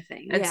Exactly. kind of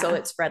thing. And so Yeah.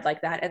 it spread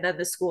like that. And then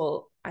the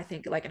school, I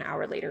think like an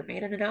hour later,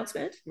 made an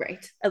announcement,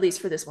 Right. at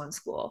least for this one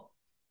school.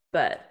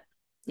 But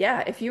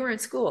yeah, if you were in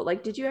school,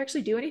 like, did you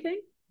actually do anything?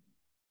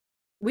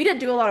 We didn't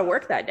do a lot of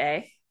work that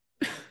day.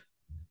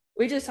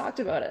 We just talked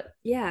about it.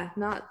 Yeah,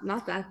 not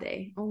that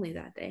day, only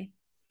that day.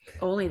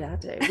 Only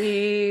that day.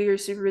 We are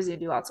super busy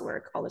and do lots of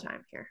work all the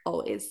time here.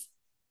 Always.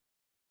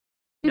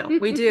 No,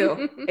 we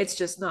do. It's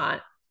just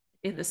not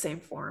in the same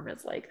form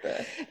as like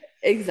the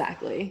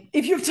Exactly.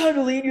 if you have time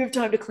to lean, you have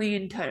time to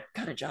clean kind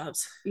of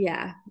jobs.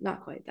 Yeah,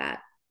 not quite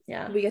that.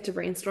 Yeah. We get to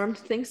brainstorm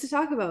things to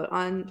talk about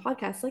on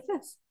podcasts like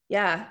this.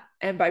 Yeah.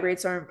 And by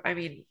brainstorm, I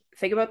mean,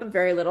 think about them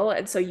very little.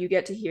 And so you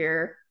get to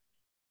hear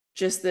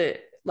just the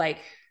like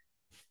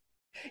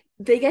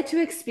They get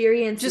to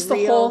experience just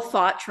the whole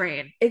thought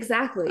train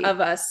exactly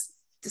of us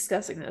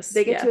discussing this.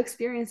 They get to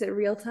experience it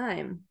real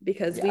time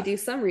because we Yeah. do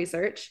some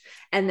research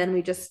and then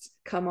we just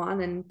come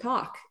on and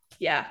talk.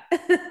 Yeah.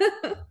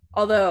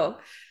 Although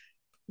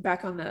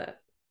back on the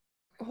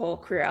whole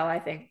career ally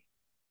thing,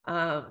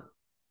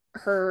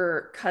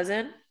 her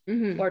cousin,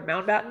 Lord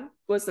Mountbatten,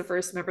 was the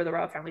first member of the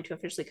royal family to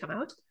officially come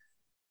out.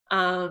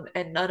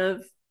 And none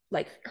of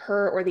like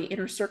her or the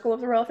inner circle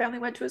of the royal family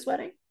went to his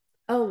wedding.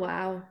 Oh,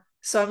 wow.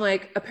 So I'm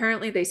like,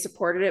 apparently they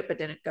supported it, but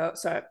didn't go.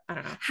 So I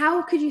don't know.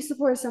 How could you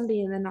support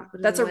somebody and then not go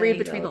to That's the a read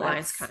wedding, between though? the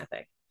lines kind of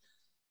thing.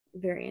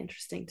 Very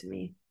interesting to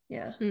me.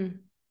 Yeah.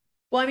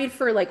 Well, I mean,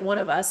 for like one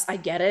of us, I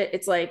get it.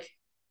 It's like,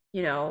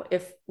 you know,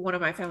 if one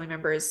of my family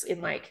members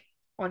in like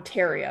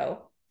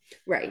Ontario,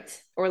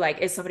 right, or like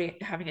is somebody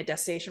having a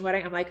destination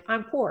wedding, I'm like,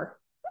 I'm poor.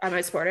 I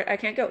might support it. I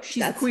can't go.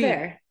 She's that's the queen.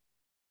 fair.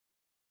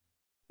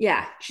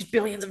 Yeah. She's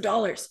billions of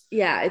dollars.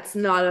 Yeah. It's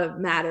not a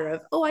matter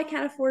of, oh, I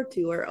can't afford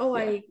to, or oh,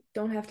 Yeah. I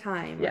don't have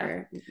time, Yeah.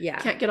 or yeah.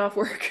 Can't get off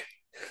work.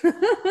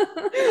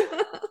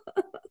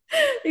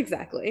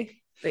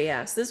 Exactly. But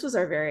yeah, so this was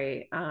our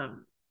very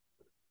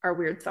our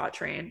weird thought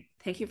train.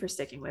 Thank you for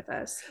sticking with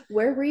us.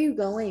 Where were you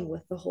going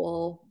with the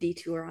whole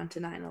detour onto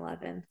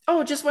 9/11?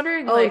 Oh, just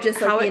wondering Oh, like just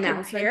how like the it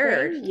announcement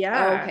compared. thing?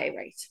 Yeah. Oh, okay,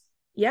 right.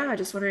 Yeah,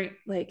 just wondering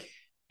like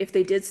if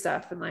they did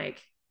stuff and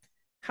like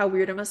how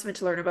weird it must have been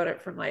to learn about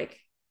it from like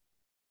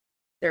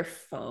their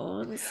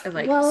phones and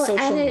like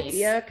social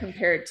media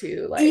compared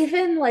to like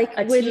even like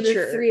when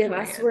the three of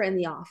us in. were in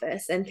the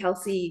office and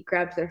Kelsey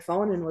grabbed their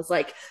phone and was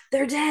like,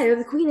 "They're dead, or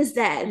the queen is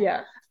dead."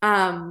 Yeah.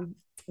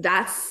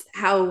 That's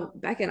how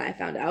Becca and I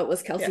found out,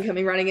 was Kelsey Yeah.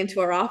 coming running into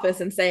our office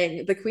and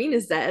saying the queen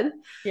is dead.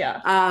 Yeah.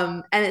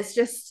 And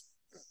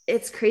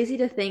it's crazy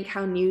to think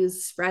how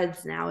news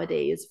spreads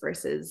nowadays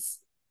versus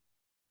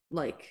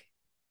like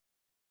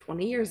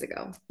 20 years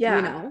ago. Yeah.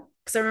 You know?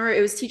 Because I remember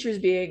it was teachers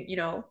being, you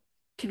know,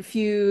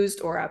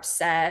 confused or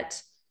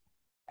upset.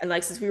 And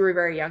like since we were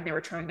very young, they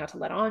were trying not to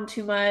let on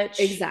too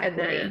much. Exactly. And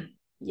then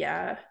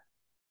yeah.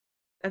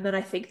 And then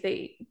I think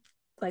they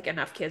like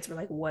enough kids were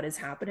like, what is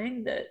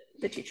happening? That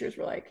the teachers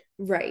were like,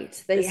 right.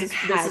 They had to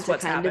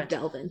kind happened. of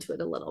delve into it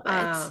a little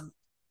bit.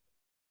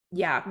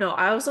 Yeah, no,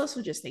 I was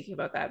also just thinking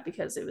about that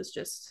because it was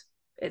just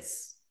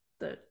it's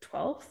the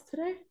 12th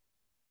today,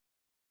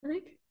 I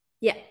think.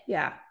 Yeah.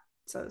 Yeah.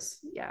 So it's,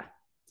 yeah.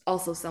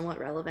 Also somewhat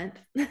relevant.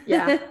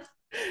 Yeah.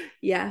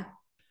 Yeah.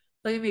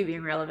 Look at me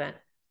being relevant.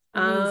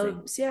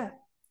 So yeah,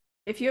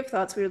 if you have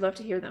thoughts, we would love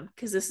to hear them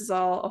because this is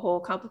all a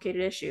whole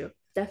complicated issue.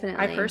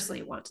 Definitely. I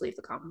personally want to leave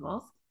the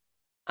Commonwealth.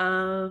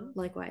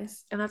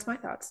 Likewise. And that's my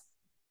thoughts.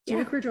 Do you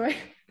have a queer joy?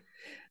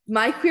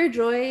 My queer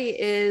joy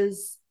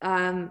is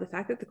the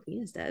fact that the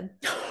queen is dead.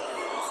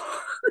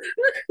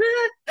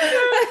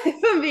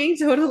 If I'm being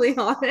totally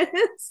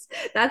honest,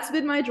 that's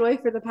been my joy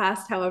for the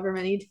past however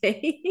many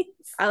days.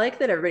 I like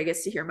that everybody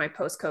gets to hear my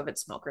post-COVID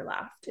smoker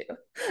laugh too.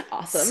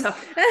 Awesome. So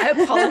I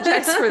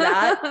apologize for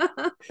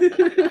that.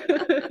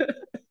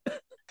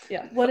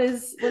 Yeah. What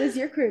is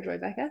your queer joy,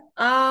 Becca?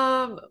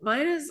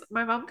 Mine is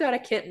my mom got a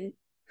kitten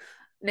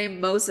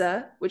named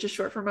Moza, which is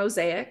short for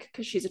mosaic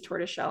because she's a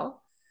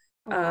tortoiseshell.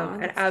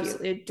 And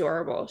absolutely cute.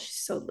 Adorable. She's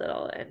so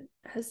little and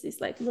has these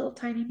like little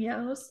tiny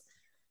meows.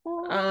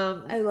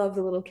 I love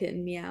the little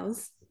kitten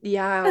meows.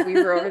 Yeah, we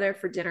were over there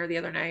for dinner the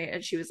other night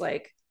and she was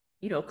like,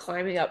 you know,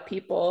 climbing up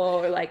people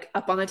or like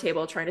up on the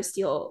table trying to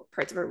steal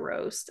parts of her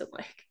roast and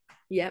like,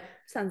 yep,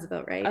 sounds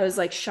about right. I was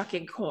like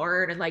shucking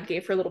corn and like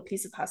gave her a little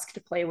piece of husk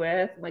to play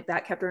with and like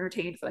that kept her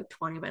entertained for like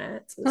 20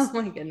 minutes. Oh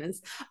my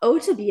goodness. Oh,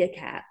 to be a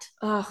cat.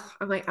 Oh,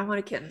 I'm like, I want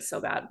a kitten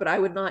so bad, but I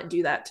would not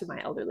do that to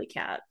my elderly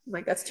cat. I'm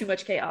like, that's too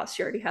much chaos.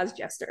 She already has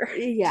Jester.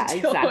 Yeah,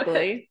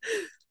 exactly.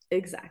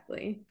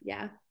 Exactly.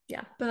 Yeah.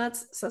 Yeah. But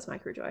that's my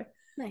queer joy.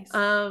 Nice.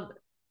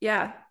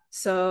 Yeah.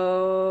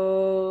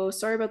 So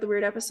sorry about the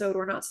weird episode.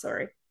 We're not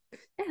sorry.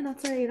 Yeah,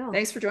 not sorry at all.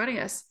 Thanks for joining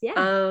us.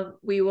 Yeah.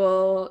 We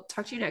will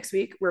talk to you next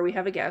week where we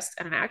have a guest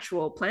and an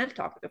actual planned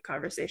topic of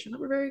conversation that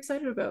we're very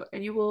excited about.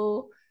 And you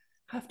will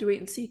have to wait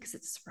and see because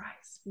it's a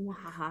surprise.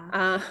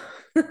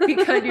 Be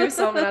kind to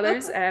yourself and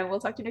others, and we'll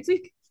talk to you next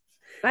week.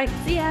 Bye.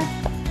 See ya.